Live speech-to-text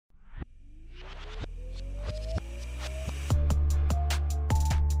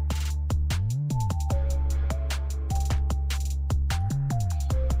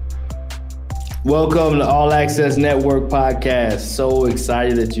Welcome to All Access Network Podcast. So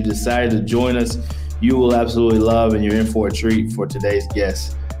excited that you decided to join us. You will absolutely love, and you're in for a treat for today's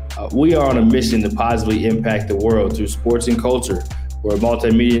guest. We are on a mission to positively impact the world through sports and culture. We're a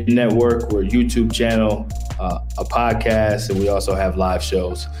multimedia network, we're a YouTube channel, a podcast, and we also have live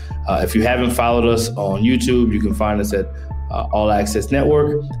shows. If you haven't followed us on YouTube, you can find us at All Access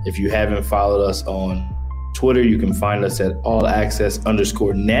Network. If you haven't followed us on Twitter, you can find us at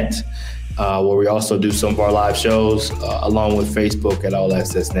allaccess_net. Where we also do some of our live shows, along with Facebook at All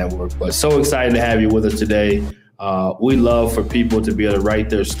Access Network. But so excited to have you with us today. We love for people to be able to write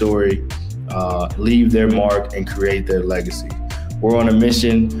their story, leave their mark, and create their legacy. We're on a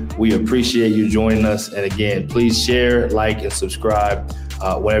mission. We appreciate you joining us. And again, please share, like, and subscribe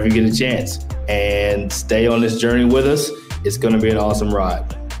whenever you get a chance. And stay on this journey with us. It's going to be an awesome ride.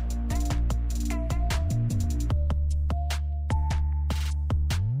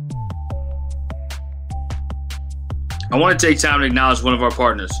 I want to take time to acknowledge one of our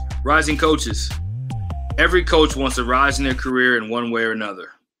partners, Rising Coaches. Every coach wants to rise in their career in one way or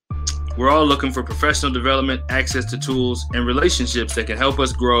another. We're all looking for professional development, access to tools, and relationships that can help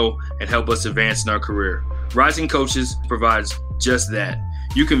us grow and help us advance in our career. Rising Coaches provides just that.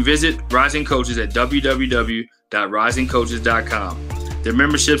 You can visit Rising Coaches at www.risingcoaches.com. Their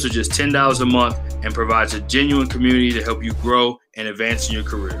memberships are just $10 a month and provides a genuine community to help you grow and advance in your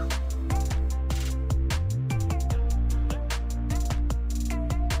career.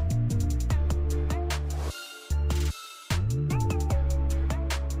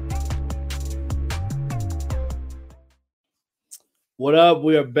 What up?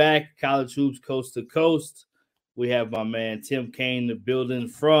 We are back, College Hoops Coast to Coast. We have my man Tim Kaine in the building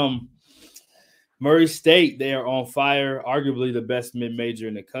from Murray State. They are on fire, arguably the best mid-major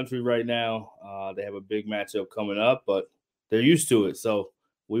in the country right now. They have a big matchup coming up, but they're used to it. So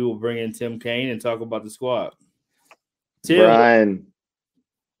we will bring in Tim Kaine and talk about the squad. Tim. Brian,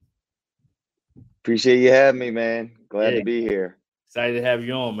 appreciate you having me, man. Glad to be here. Excited to have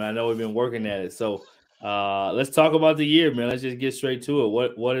you on, man. I know we've been working at it. So let's talk about the year, man. Let's just get straight to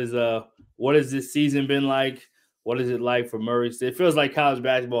it. What has this season been like? What is it like for Murray State? It feels like college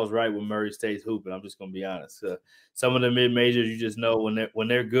basketball is right when Murray State's hooping. I'm just gonna be honest. Some of the mid majors, you just know when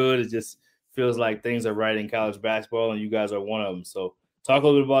they're good, it just feels like things are right in college basketball, and you guys are one of them. So talk a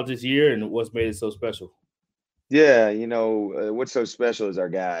little bit about this year and what's made it so special. Yeah, what's so special is our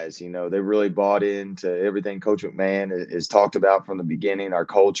guys. They really bought into everything Coach McMahon has talked about from the beginning. Our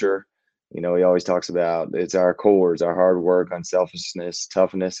culture. He always talks about it's our cores, our hard work, unselfishness,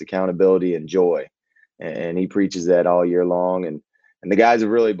 toughness, accountability, and joy. And he preaches that all year long. And the guys have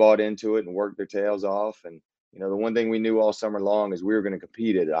really bought into it and worked their tails off. And, the one thing we knew all summer long is we were going to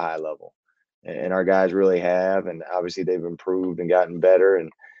compete at a high level. And our guys really have. And obviously they've improved and gotten better and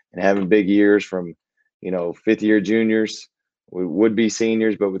having big years from, fifth-year juniors, we would be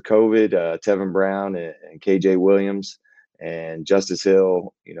seniors, but with COVID, Tevin Brown and KJ Williams. And Justice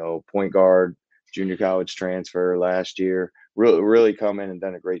Hill, point guard, junior college transfer last year, really come in and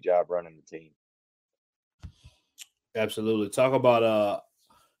done a great job running the team. Absolutely. Talk about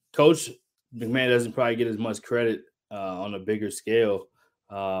Coach McMahon doesn't probably get as much credit on a bigger scale.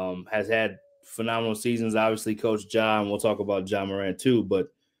 Has had phenomenal seasons. Obviously, Coach John, we'll talk about John Morant too, but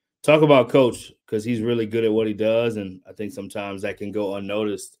talk about Coach because he's really good at what he does. And I think sometimes that can go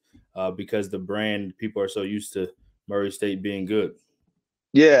unnoticed because the brand, people are so used to Murray State being good.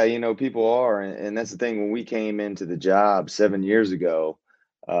 Yeah, people are. And that's the thing. When we came into the job 7 years ago,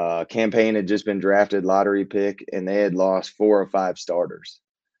 Campaign had just been drafted lottery pick, and they had lost 4 or 5 starters.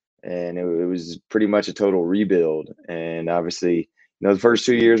 And it was pretty much a total rebuild. And obviously, the first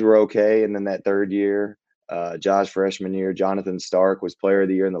 2 years were okay. And then that third year, Josh freshman year, Jonathan Stark was player of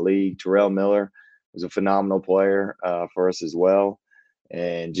the year in the league. Terrell Miller was a phenomenal player for us as well.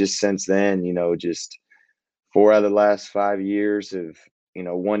 And just since then, just 4 out of the last 5 years have,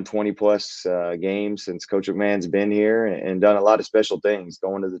 won 20-plus games since Coach McMahon's been here and done a lot of special things,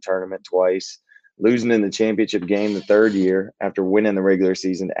 going to the tournament twice, losing in the championship game the third year after winning the regular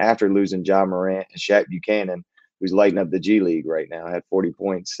season, after losing John Morant and Shaq Buchanan, who's lighting up the G League right now, had 40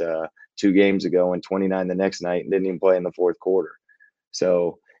 points 2 games ago and 29 the next night and didn't even play in the fourth quarter.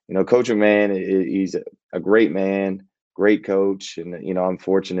 So, Coach McMahon, he's a great man, great coach, and, I'm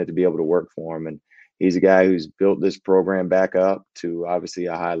fortunate to be able to work for him. And he's a guy who's built this program back up to obviously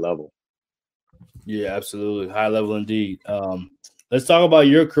a high level. Yeah, absolutely. High level indeed. Let's talk about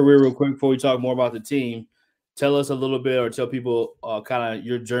your career real quick before we talk more about the team. Tell us a little bit or tell people kind of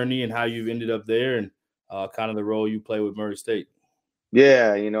your journey and how you've ended up there and kind of the role you play with Murray State.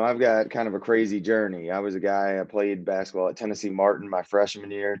 Yeah, I've got kind of a crazy journey. I was a guy, I played basketball at Tennessee Martin my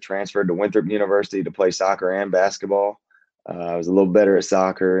freshman year, transferred to Winthrop University to play soccer and basketball. I was a little better at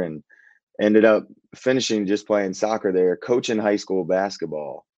soccer and ended up finishing just playing soccer there, coaching high school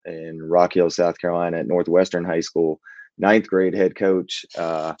basketball in Rock Hill, South Carolina at Northwestern High School, ninth grade head coach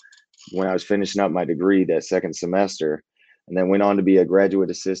when I was finishing up my degree that second semester, and then went on to be a graduate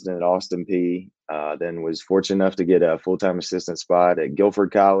assistant at Austin P. Then was fortunate enough to get a full-time assistant spot at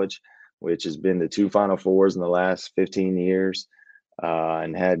Guilford College, which has been the two Final Fours in the last 15 years,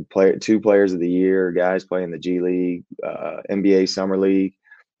 and had two Players of the Year guys playing the G League, NBA Summer League.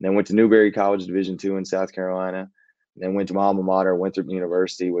 Then went to Newberry College Division II in South Carolina. Then went to my alma mater, Winthrop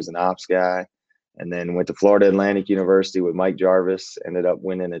University, was an ops guy, and then went to Florida Atlantic University with Mike Jarvis. Ended up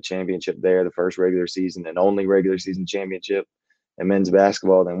winning a championship there, the first regular season and only regular season championship in men's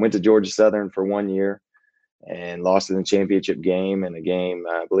basketball. Then went to Georgia Southern for 1 year and lost in the championship game. In a game,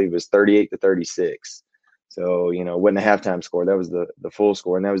 I believe it was 38-36. So, it wasn't a halftime score. That was the full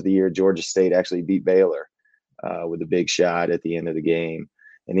score. And that was the year Georgia State actually beat Baylor with a big shot at the end of the game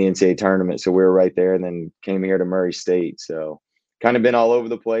in the NCAA tournament. So we were right there, and then came here to Murray State. So kind of been all over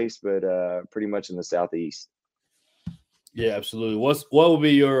the place, but pretty much in the Southeast. Yeah, absolutely. What would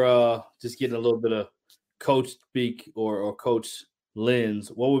be your just getting a little bit of coach speak or coach lens?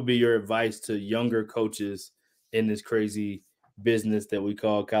 What would be your advice to younger coaches in this crazy business that we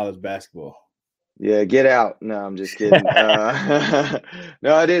call college basketball? Yeah, get out. No, I'm just kidding.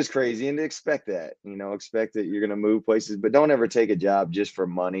 No, it is crazy, and expect that. Expect that you're going to move places, but don't ever take a job just for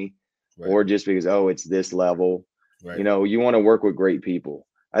money Right. or just because it's this level. Right. You want to work with great people.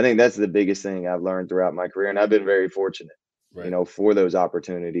 I think that's the biggest thing I've learned throughout my career, and I've been very fortunate, Right. For those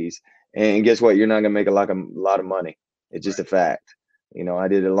opportunities. And guess what? You're not going to make a lot of money. It's just a fact. I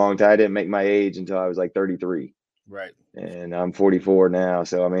did a long time. I didn't make my age until I was like 33. Right. And I'm 44 now.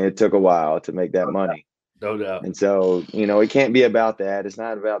 So, I mean, it took a while to make that money. No doubt. And so, it can't be about that. It's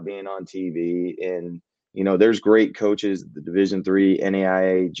not about being on TV. And, there's great coaches, the Division III,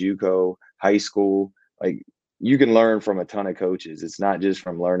 NAIA, JUCO, high school. Like, you can learn from a ton of coaches. It's not just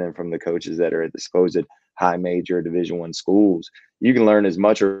from learning from the coaches that are at the supposed high major Division I schools. You can learn as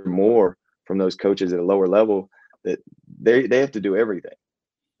much or more from those coaches at a lower level that they have to do everything.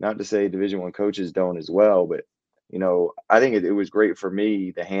 Not to say Division I coaches don't as well, but I think it was great for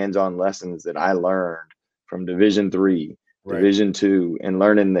me, the hands-on lessons that I learned from Division III, Right. Division II, and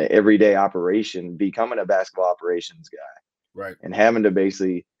learning the everyday operation, becoming a basketball operations guy. Right. And having to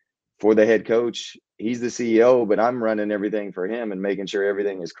basically, for the head coach, he's the CEO, but I'm running everything for him and making sure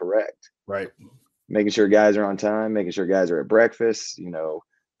everything is correct. Right. Making sure guys are on time, making sure guys are at breakfast,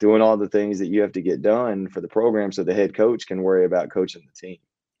 doing all the things that you have to get done for the program so the head coach can worry about coaching the team.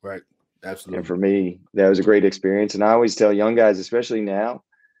 Right. Absolutely. And for me, that was a great experience. And I always tell young guys, especially now,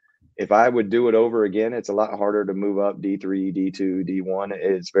 if I would do it over again, it's a lot harder to move up D3, D2, D1.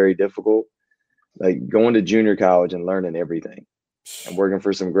 It's very difficult. Like going to junior college and learning everything and working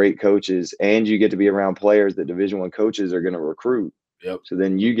for some great coaches, and you get to be around players that Division I coaches are going to recruit. Yep. So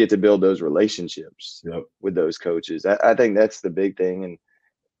then you get to build those relationships with those coaches. I think that's the big thing. And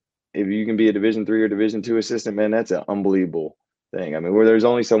if you can be a Division III or Division II assistant, man, that's an unbelievable thing. I mean, there's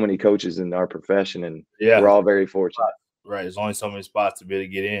only so many coaches in our profession, and we're all very fortunate. Right. There's only so many spots to be able to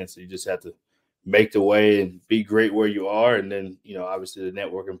get in. So you just have to make the way and be great where you are. And then, obviously the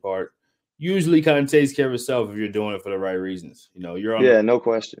networking part usually kind of takes care of itself if you're doing it for the right reasons. You're on no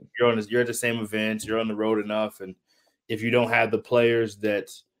question. You're at the same events, you're on the road enough. And if you don't have the players that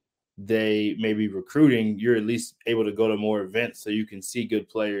they may be recruiting, you're at least able to go to more events so you can see good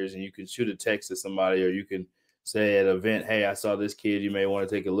players and you can shoot a text to somebody, or you can say at an event, hey, I saw this kid you may want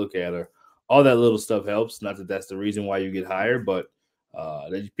to take a look at, or all that little stuff helps. Not that that's the reason why you get hired, but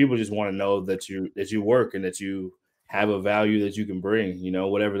that people just want to know that you work and that you have a value that you can bring,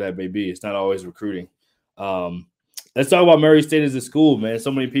 whatever that may be. It's not always recruiting. Let's talk about Murray State as a school, man.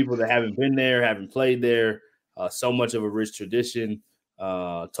 So many people that haven't been there, haven't played there, so much of a rich tradition.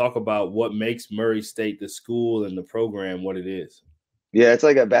 Talk about what makes Murray State, the school and the program, what it is. Yeah, it's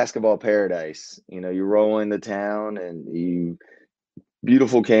like a basketball paradise. You roll into town and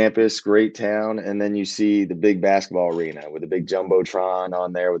beautiful campus, great town, and then you see the big basketball arena with a big jumbotron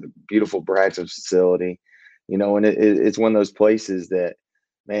on there with a beautiful practice facility. And it's one of those places that,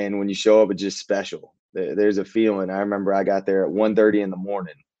 man, when you show up, it's just special. There's a feeling. I remember I got there at 1:30 in the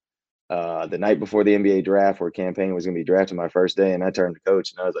morning, the night before the NBA draft, where Cam Payne was going to be drafted my first day, and I turned to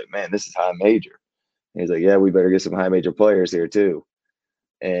coach and I was like, man, this is high major. And he's like, yeah, we better get some high major players here too.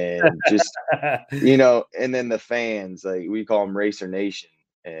 And just, and then the fans, like we call them Racer Nation,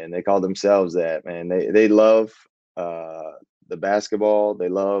 and they call themselves that, man. They love the basketball. They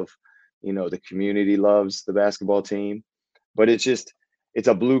love, the community loves the basketball team, but it's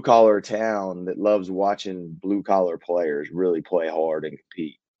a blue collar town that loves watching blue collar players really play hard and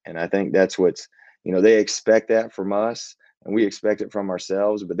compete. And I think that's they expect that from us and we expect it from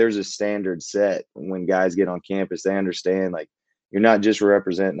ourselves, but there's a standard set when guys get on campus. They understand, like, you're not just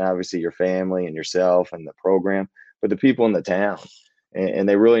representing obviously your family and yourself and the program, but the people in the town. And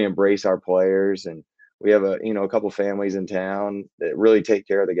they really embrace our players. And we have a couple families in town that really take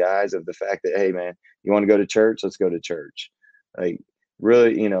care of the guys, of the fact that, hey man, you want to go to church? Let's go to church. Like,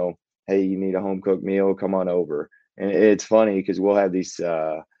 really, hey, you need a home cooked meal? Come on over. And it's funny because we'll have these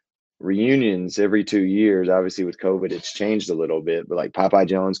reunions every 2 years. Obviously, with COVID, it's changed a little bit, but like Popeye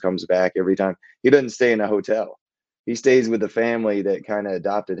Jones comes back every time. He doesn't stay in a hotel. He stays with the family that kind of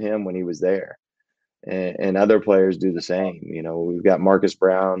adopted him when he was there. And other players do the same. We've got Marcus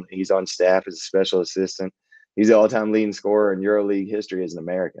Brown. He's on staff as a special assistant. He's the all-time leading scorer in EuroLeague history as an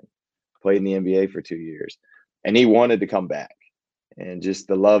American. Played in the NBA for 2 years. And he wanted to come back. And just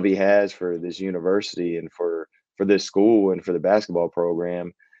the love he has for this university and for this school and for the basketball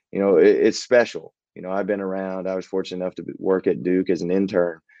program, it's special. I've been around. I was fortunate enough to work at Duke as an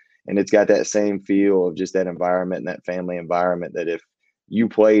intern, and it's got that same feel of just that environment and that family environment, that if you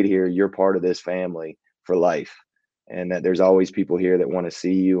played here, you're part of this family for life, and that there's always people here that want to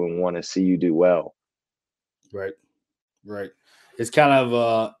see you and want to see you do well. Right. It's kind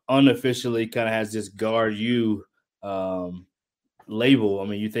of unofficially kind of has this guard you label. I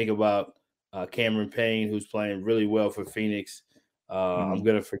mean, you think about Cameron Payne, who's playing really well for Phoenix. I'm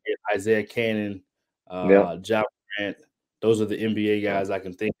going to forget Isaiah Cannon, Ja Morant. Those are the NBA guys I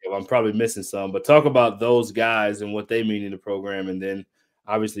can think of. I'm probably missing some, but talk about those guys and what they mean in the program. And then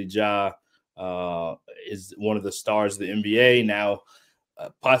obviously Ja is one of the stars of the NBA now,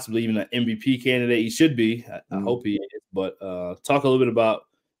 possibly even an MVP candidate. He should be. I hope he is. But talk a little bit about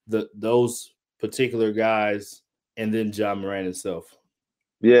those particular guys and then Ja Morant himself.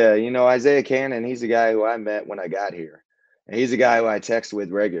 Yeah, Isaiah Cannon, he's a guy who I met when I got here. And he's a guy who I text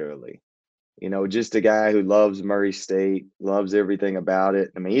with regularly. Just a guy who loves Murray State, loves everything about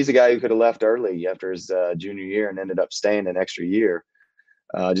it. I mean, he's a guy who could have left early after his junior year and ended up staying an extra year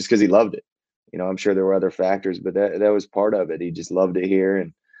just because he loved it. I'm sure there were other factors, but that was part of it. He just loved it here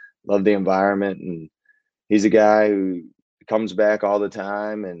and loved the environment. And he's a guy who comes back all the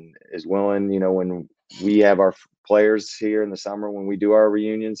time and is willing, when we have our players here in the summer, when we do our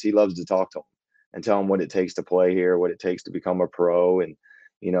reunions, he loves to talk to them and tell them what it takes to play here, what it takes to become a pro. And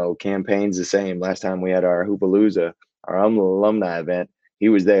Cam Payne's the same. Last time we had our Hoopalooza, our alumni event, he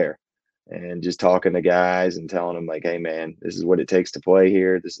was there and just talking to guys and telling them, like, hey man, this is what it takes to play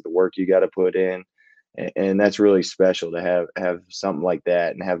here. This is the work you got to put in. And that's really special to have something like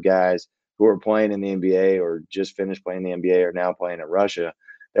that, and have guys who are playing in the NBA or just finished playing the NBA or now playing in Russia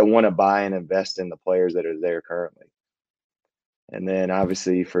that want to buy and invest in the players that are there currently. And then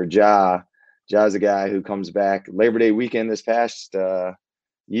obviously for Ja's a guy who comes back Labor Day weekend this past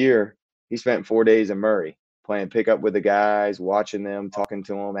year. He spent 4 days in Murray playing pickup with the guys, watching them, talking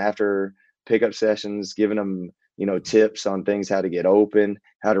to them after pickup sessions, giving them, tips on things, how to get open,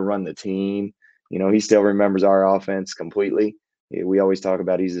 how to run the team. He still remembers our offense completely. We always talk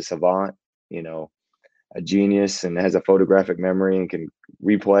about he's a savant, a genius, and has a photographic memory and can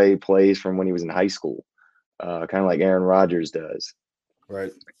replay plays from when he was in high school, kind of like Aaron Rodgers does.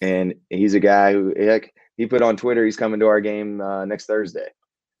 Right. And he's a guy who, heck, he put on Twitter he's coming to our game next Thursday.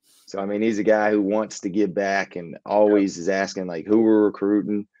 So, I mean, he's a guy who wants to give back and always is asking, like, who we're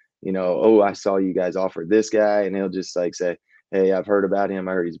recruiting. Oh, I saw you guys offer this guy. And he'll just, like, say, hey, I've heard about him.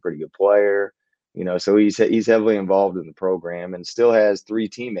 I heard he's a pretty good player. So he's heavily involved in the program and still has 3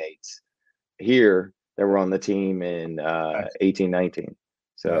 teammates here that were on the team in 18-19.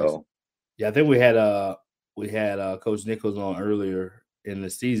 So, nice. Yeah, I think we had Coach Nichols on earlier in the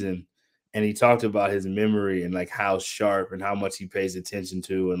season, and he talked about his memory and like how sharp and how much he pays attention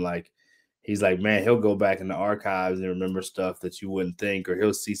to. And like, he's like, man, he'll go back in the archives and remember stuff that you wouldn't think, or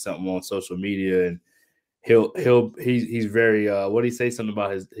he'll see something on social media and he's very what did he say, something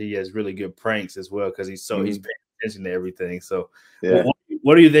about he has really good pranks as well, because he's paying attention to everything. So yeah.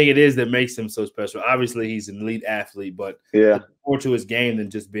 What do you think it is that makes him so special? Obviously he's an elite athlete, but more to his game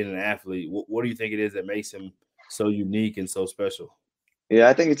than just being an athlete. What do you think it is that makes him so unique and so special? Yeah,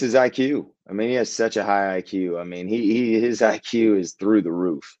 I think it's his IQ. I mean, he has such a high IQ. I mean, his IQ is through the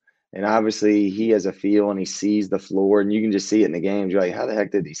roof. And obviously he has a feel and he sees the floor, and you can just see it in the games. You're like, how the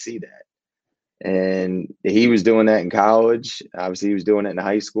heck did he see that? And he was doing that in college. Obviously he was doing it in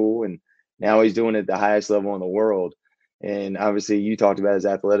high school, and now he's doing it at the highest level in the world. And obviously you talked about his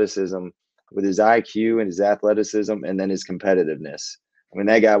athleticism. with his IQ and his athleticism and then his competitiveness. I mean,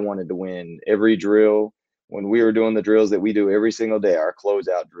 that guy wanted to win every drill. When we were doing the drills that we do every single day, our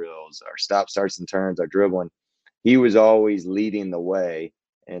closeout drills, our stop, starts, and turns, our dribbling, he was always leading the way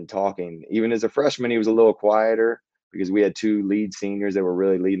and talking. Even as a freshman, he was a little quieter because we had two lead seniors that were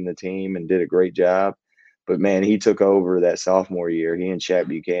really leading the team and did a great job. But man, he took over that sophomore year, he and Chat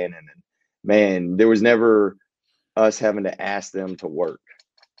Buchanan. And man, there was never us having to ask them to work.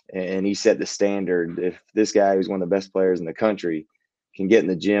 And he set the standard. If this guy, who's one of the best players in the country, can get in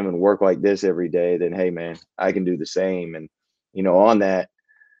the gym and work like this every day, then hey, man, I can do the same. And, on that,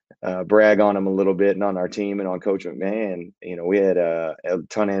 brag on him a little bit and on our team and on Coach McMahon. We had a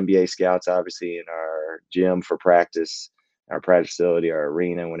ton of NBA scouts, obviously, in our gym for practice, our practice facility, our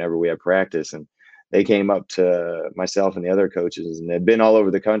arena, whenever we had practice. And they came up to myself and the other coaches, and they'd been all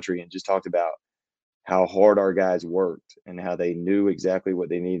over the country and just talked about how hard our guys worked and how they knew exactly what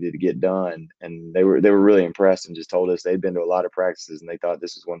they needed to get done. And they were really impressed and just told us they'd been to a lot of practices and they thought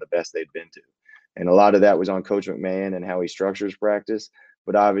this was one of the best they'd been to. And a lot of that was on Coach McMahon and how he structures practice,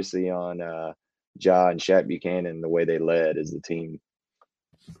 but obviously on Ja and Chat Buchanan, the way they led as the team.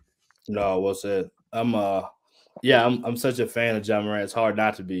 No, well said. I'm such a fan of Ja Morant. It's hard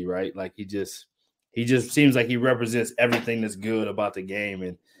not to be, right? Like he just seems like he represents everything that's good about the game.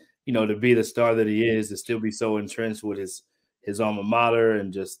 And to be the star that he is, to still be so entrenched with his alma mater,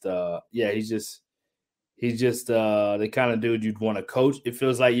 and just he's just the kind of dude you'd want to coach. It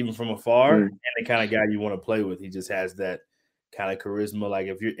feels like, even from afar, and the kind of guy you want to play with. He just has that kind of charisma. Like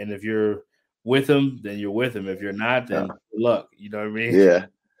if you're with him, then you're with him. If you're not, then good luck. You know what I mean? Yeah.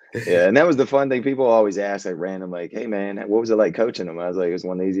 Yeah, and that was the fun thing. People always ask, like, random, like, hey, man, what was it like coaching him? I was like, it was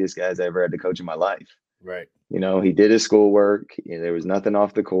one of the easiest guys I ever had to coach in my life. Right. He did his schoolwork. There was nothing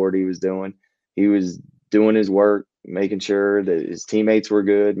off the court he was doing. He was doing his work, making sure that his teammates were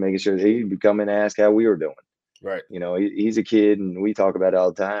good, making sure that he'd come and ask how we were doing. Right. He's a kid, and we talk about it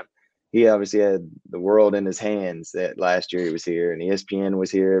all the time. He obviously had the world in his hands that last year he was here, and ESPN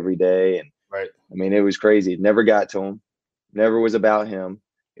was here every day. And right. I mean, it was crazy. It never got to him. Never was about him.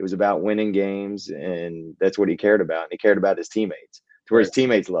 It was about winning games, and that's what he cared about. And he cared about his teammates, to where his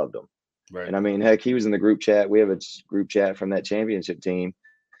teammates loved him. Right. And I mean, heck, he was in the group chat. We have a group chat from that championship team,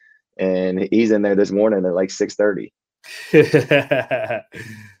 and he's in there this morning at like 6:30.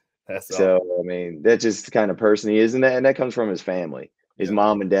 That's so awesome. I mean, that's just the kind of person he is, and that comes from his family. His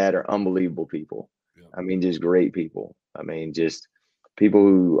mom and dad are unbelievable people. Yeah. I mean, just great people. I mean, just people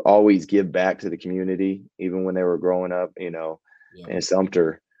who always give back to the community, even when they were growing up, in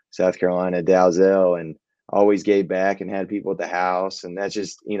Sumter, South Carolina, Dalzell, and always gave back and had people at the house. And that's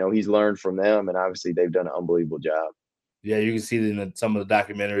just, he's learned from them, and obviously they've done an unbelievable job. Yeah, you can see it in some of the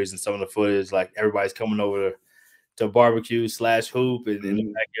documentaries and some of the footage, like everybody's coming over to barbecue / hoop in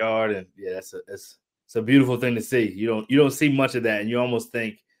the backyard. And yeah, it's a beautiful thing to see. You don't see much of that, and you almost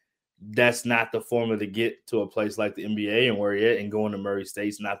think that's not the formula to get to a place like the NBA and where you're at, and going to Murray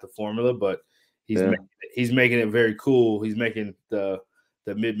State's not the formula, but he's making it very cool. He's making the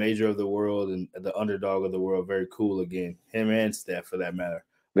mid-major of the world and the underdog of the world very cool again. Him and Steph, for that matter.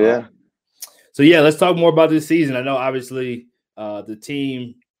 Yeah. So yeah, let's talk more about this season. I know obviously the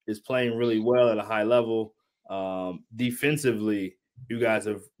team is playing really well at a high level. Defensively, you guys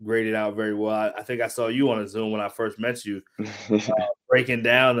have graded out very well. I think I saw you on a Zoom when I first met you, breaking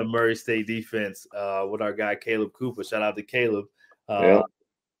down the Murray State defense with our guy Caleb Cooper. Shout out to Caleb.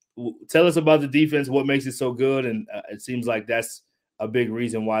 Tell us about the defense, what makes it so good, and it seems like that's a big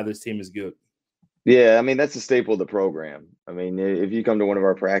reason why this team is good. Yeah, I mean, that's a staple of the program. I mean, if you come to one of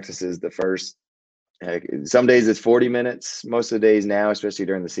our practices, some days it's 40 minutes. Most of the days now, especially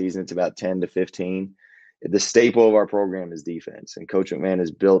during the season, it's about 10 to 15. The staple of our program is defense, and Coach McMahon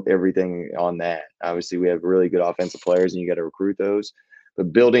has built everything on that. Obviously, we have really good offensive players, and you got to recruit those.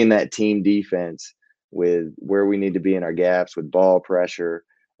 But building that team defense with where we need to be in our gaps with ball pressure,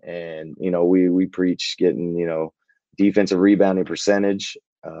 and we preach getting defensive rebounding percentage.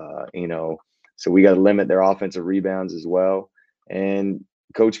 So we got to limit their offensive rebounds as well. And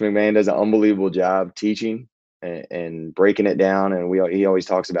Coach McMahon does an unbelievable job teaching and breaking it down. And he always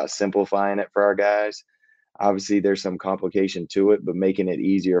talks about simplifying it for our guys. Obviously, there's some complication to it, but making it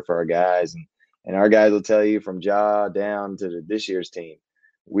easier for our guys. And our guys will tell you, from Ja down to this year's team,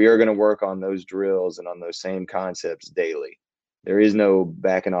 we are going to work on those drills and on those same concepts daily. There is no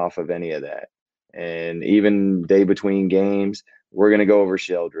backing off of any of that. And even day between games, we're going to go over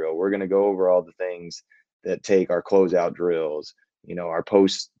shell drill. We're going to go over all the things that take our closeout drills, our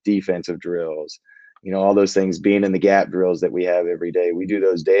post defensive drills, all those things, being in the gap drills that we have every day. We do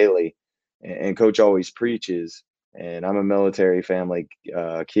those daily. And Coach always preaches, And I'm a military family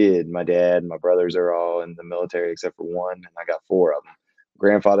kid. My dad and my brothers are all in the military except for one, and I got four of them.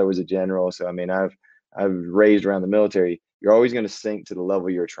 Grandfather was a general, so I mean, I've raised around the military. You're always going to sink to the level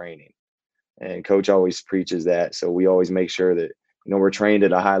you're training, and coach always preaches that. So we always make sure that we're trained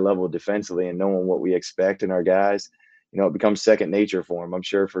at a high level defensively and knowing what we expect in our guys. It becomes second nature for them. I'm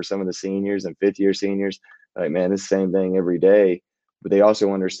sure for some of the seniors and fifth year seniors, like, man, it's the same thing every day. But they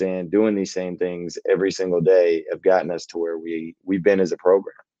also understand doing these same things every single day have gotten us to where we've been as a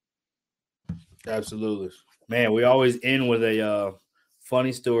program. Absolutely, man. We always end with a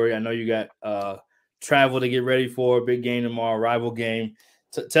funny story. I know you got travel to get ready for a big game tomorrow, rival game.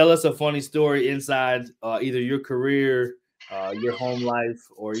 Tell us a funny story inside either your career, your home life,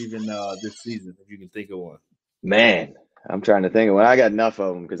 or even this season, if you can think of one. Man, I'm trying to think of one. I got enough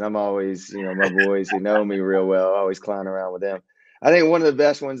of them because I'm always, my boys who know me real well, always clowning around with them. I think one of the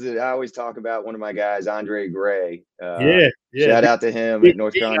best ones that I always talk about, one of my guys, Andre Gray. Yeah. Shout out to him at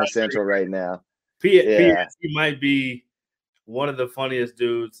North Carolina Central right now. He might be one of the funniest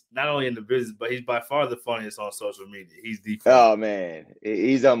dudes, not only in the business, but he's by far the funniest on social media. He's the funniest. Oh, man,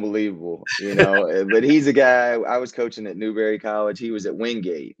 he's unbelievable, but he's a guy. I was coaching at Newberry College. He was at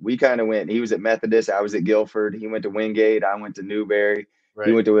Wingate. We kind of went. He was at Methodist. I was at Guilford. He went to Wingate. I went to Newberry. Right.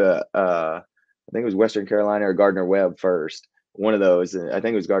 He went to I think it was Western Carolina or Gardner-Webb first. One of those. I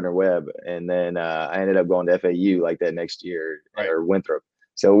think it was Gardner-Webb. And then I ended up going to FAU like that next year, right, or Winthrop.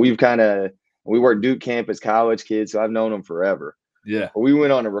 So we worked Duke campus college kids. So I've known them forever. Yeah. But we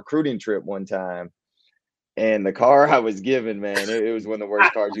went on a recruiting trip one time. And the car I was given, man, it was one of the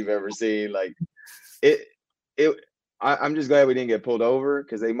worst cars you've ever seen. Like I'm just glad we didn't get pulled over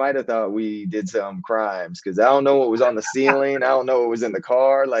because they might have thought we did some crimes because I don't know what was on the ceiling. I don't know what was in the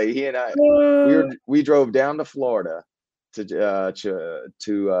car. Like he and I, we drove down to Florida to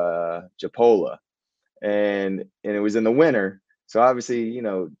Chipola, and it was in the winter. So obviously,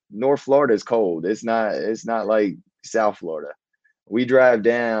 North Florida is cold. It's not like South Florida. We drive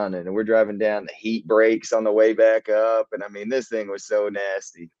down and we're driving down, the heat breaks on the way back up. And I mean, this thing was so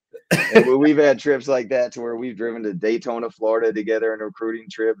nasty. And we've had trips like that to where we've driven to Daytona, Florida together on a recruiting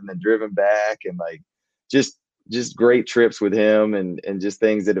trip and then driven back and like just great trips with him and just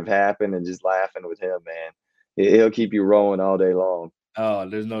things that have happened and just laughing with him, man. He'll keep you rolling all day long. Oh,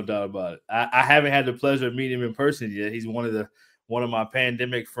 there's no doubt about it. I haven't had the pleasure of meeting him in person yet. He's one of my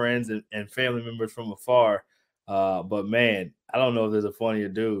pandemic friends and family members from afar. But man, I don't know if there's a funnier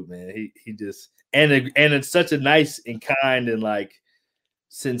dude, man. He just and it's such a nice and kind and like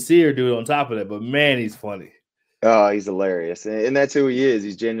sincere dude on top of that. But man, he's funny. Oh, he's hilarious, and that's who he is.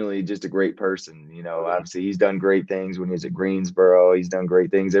 He's genuinely just a great person. Obviously he's done great things when he's at Greensboro. He's done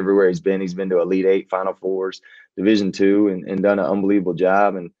great things everywhere he's been. He's been to Elite Eight, Final Fours, Division II, and done an unbelievable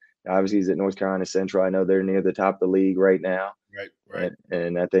job. And obviously he's at North Carolina Central. I know they're near the top of the league right now. Right.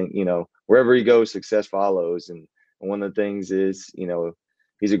 And I think, wherever he goes, success follows. And one of the things is,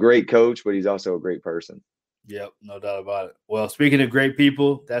 he's a great coach, but he's also a great person. Yep, no doubt about it. Well, speaking of great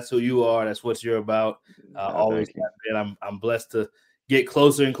people, that's who you are. That's what you're about. Always have been. I'm blessed to get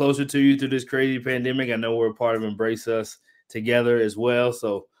closer and closer to you through this crazy pandemic. I know we're a part of Embrace Us together as well.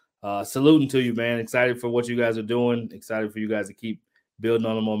 So saluting to you, man. Excited for what you guys are doing. Excited for you guys to keep building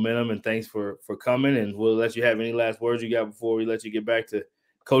on the momentum. And thanks for coming. And we'll let you have any last words you got before we let you get back to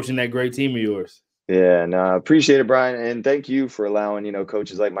coaching that great team of yours. Yeah, no, I appreciate it, Brian. And thank you for allowing,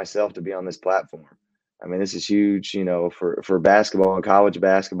 coaches like myself to be on this platform. I mean, this is huge, for basketball and college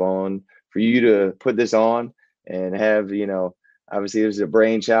basketball, and for you to put this on and have, obviously it was a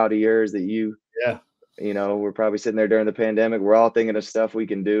brainchild of yours that we're probably sitting there during the pandemic. We're all thinking of stuff we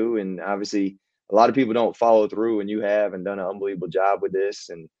can do. And obviously a lot of people don't follow through, and you have and done an unbelievable job with this.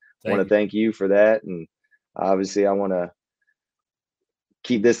 And I want to thank you for that. And obviously I want to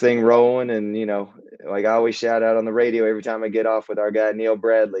keep this thing rolling. And, like I always shout out on the radio every time I get off with our guy, Neil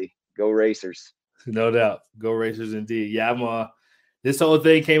Bradley, go Racers. No doubt. Go Racers indeed. Yeah, this whole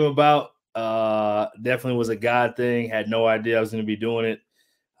thing came about, definitely was a God thing. Had no idea I was going to be doing it.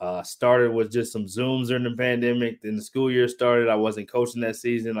 Started with just some Zooms during the pandemic. Then the school year started. I wasn't coaching that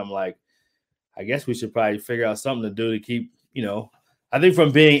season. I'm like, I guess we should probably figure out something to do to keep, I think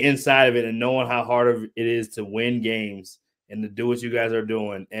from being inside of it and knowing how hard it is to win games and to do what you guys are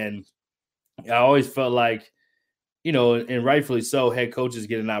doing. And I always felt like, and rightfully so, head coaches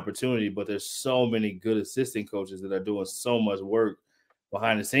get an opportunity, but there's so many good assistant coaches that are doing so much work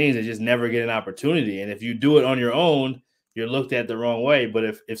behind the scenes and just never get an opportunity. And if you do it on your own, you're looked at the wrong way.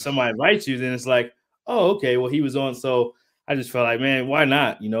 But if somebody invites you, then it's like, oh, okay, well, he was on. So I just felt like, man, why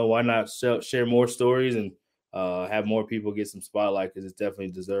not? Why not share more stories and have more people get some spotlight because it's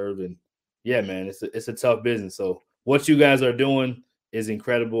definitely deserved. And yeah, man, it's a tough business. So what you guys are doing is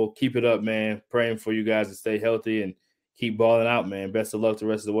incredible. Keep it up, man. Praying for you guys to stay healthy and keep balling out, man. Best of luck the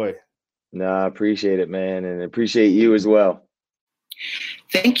rest of the way. No, I appreciate it, man, and appreciate you as well.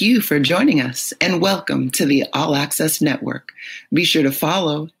 Thank you for joining us, and welcome to the All Access Network. Be sure to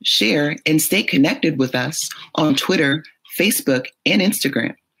follow, share, and stay connected with us on Twitter, Facebook, and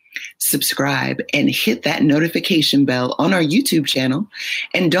Instagram. Subscribe and hit that notification bell on our YouTube channel.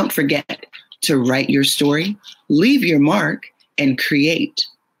 And don't forget to write your story, leave your mark, and create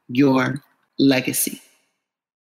your legacy.